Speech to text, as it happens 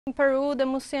In Peru, the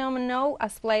museum, known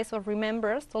as Place of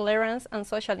Remembrance, Tolerance and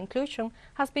Social Inclusion,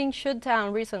 has been shut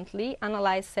down recently.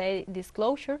 Analysts say this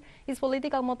closure is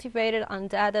politically motivated and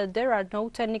that there are no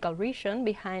technical reasons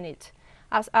behind it,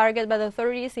 as argued by the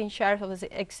authorities in charge of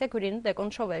executing the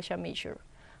controversial measure.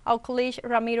 Our colleague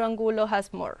Ramiro Angulo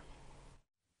has more.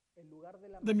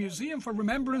 The Museum for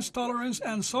Remembrance, Tolerance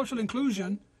and Social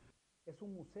Inclusion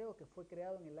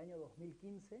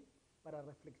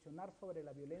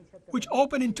which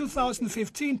opened in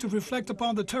 2015 to reflect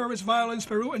upon the terrorist violence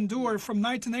Peru endured from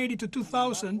 1980 to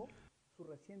 2000,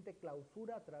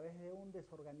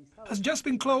 has just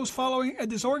been closed following a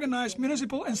disorganized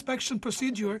municipal inspection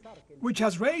procedure which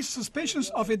has raised suspicions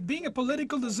of it being a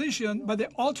political decision by the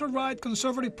ultra-right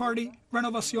conservative party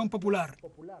Renovación Popular.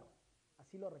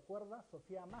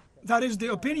 That is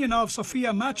the opinion of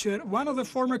Sofia Macher, one of the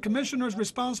former commissioners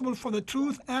responsible for the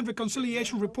Truth and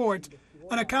Reconciliation Report,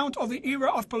 an account of the era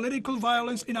of political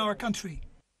violence in our country.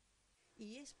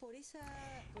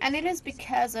 And it is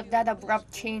because of that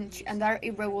abrupt change and that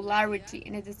irregularity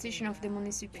in the decision of the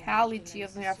municipality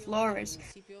of Miraflores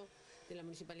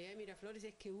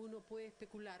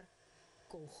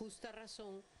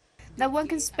that one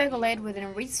can speculate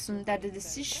within reason that the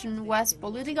decision was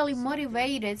politically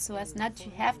motivated so as not to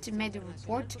have to make the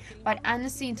report by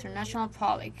Amnesty International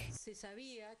public.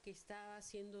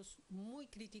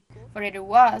 But it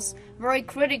was very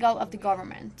critical of the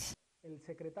government.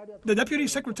 The Deputy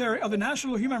Secretary of the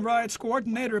National Human Rights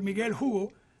Coordinator, Miguel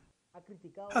Hugo,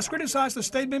 has criticized the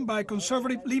statement by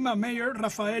conservative Lima Mayor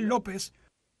Rafael Lopez,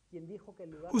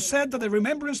 who said that the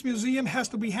Remembrance Museum has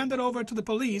to be handed over to the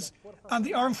police and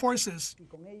the armed forces,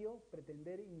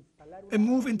 a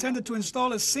move intended to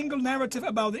install a single narrative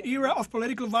about the era of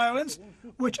political violence,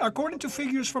 which, according to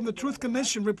figures from the Truth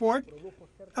Commission report,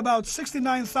 about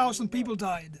 69,000 people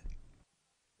died.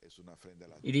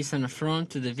 It is an affront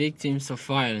to the victims of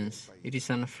violence. It is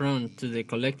an affront to the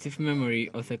collective memory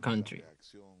of the country.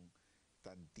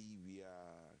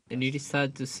 And it is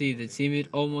sad to see the timid,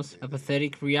 almost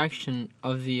apathetic reaction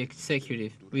of the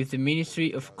executive, with the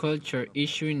Ministry of Culture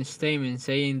issuing a statement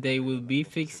saying they will be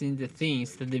fixing the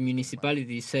things that the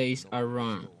municipality says are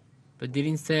wrong, but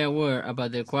didn't say a word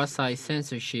about the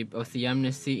quasi-censorship of the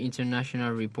Amnesty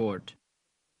International report.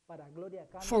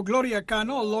 For Gloria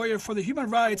Cano, a lawyer for the Human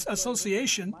Rights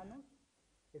Association,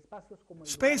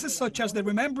 spaces such as the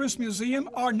Remembrance Museum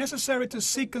are necessary to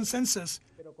seek consensus,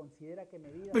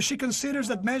 but she considers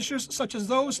that measures such as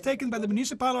those taken by the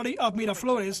municipality of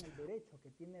Miraflores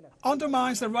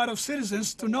undermines the right of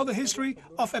citizens to know the history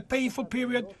of a painful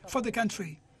period for the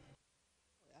country.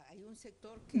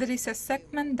 There is a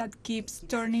segment that keeps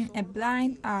turning a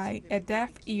blind eye, a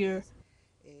deaf ear,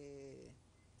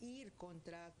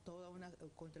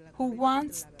 who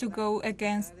wants to go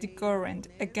against the current,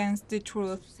 against the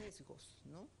truth,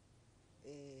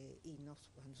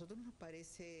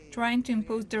 trying to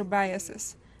impose their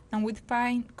biases, and we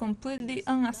find completely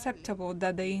unacceptable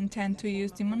that they intend to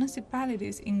use the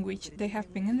municipalities in which they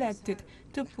have been elected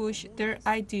to push their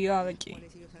ideology.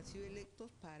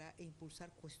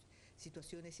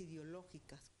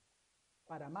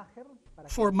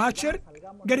 For Macher,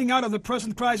 getting out of the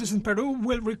present crisis in Peru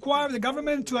will require the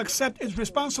government to accept its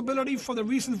responsibility for the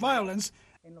recent violence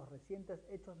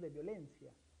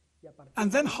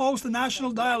and then host a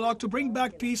national dialogue to bring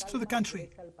back peace to the country.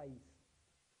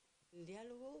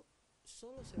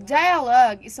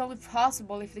 Dialogue is only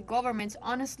possible if the government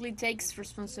honestly takes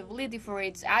responsibility for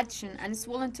its action and is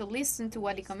willing to listen to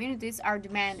what the communities are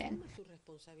demanding.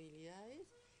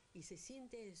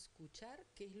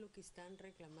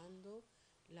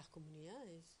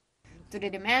 To the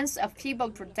demands of people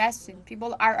protesting,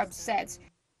 people are upset.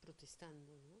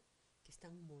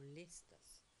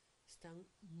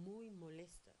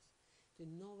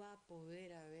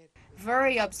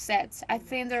 Very upset. I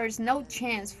think there is no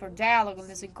chance for dialogue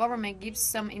unless the government gives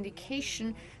some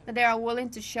indication that they are willing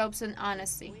to show some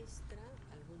honesty.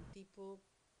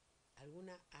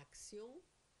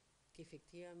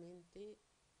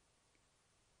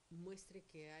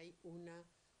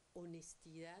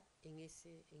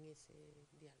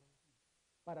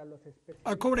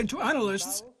 According to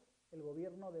analysts,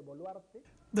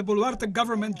 the Boluarte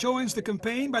government joins the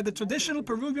campaign by the traditional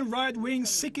Peruvian right wing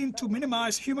seeking to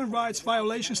minimize human rights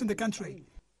violations in the country.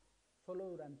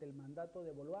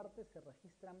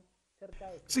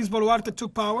 Since Boluarte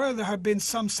took power, there have been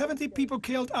some 70 people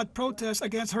killed at protests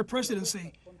against her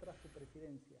presidency.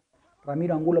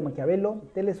 Ramiro Angulo,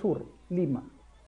 teleSUR, Lima.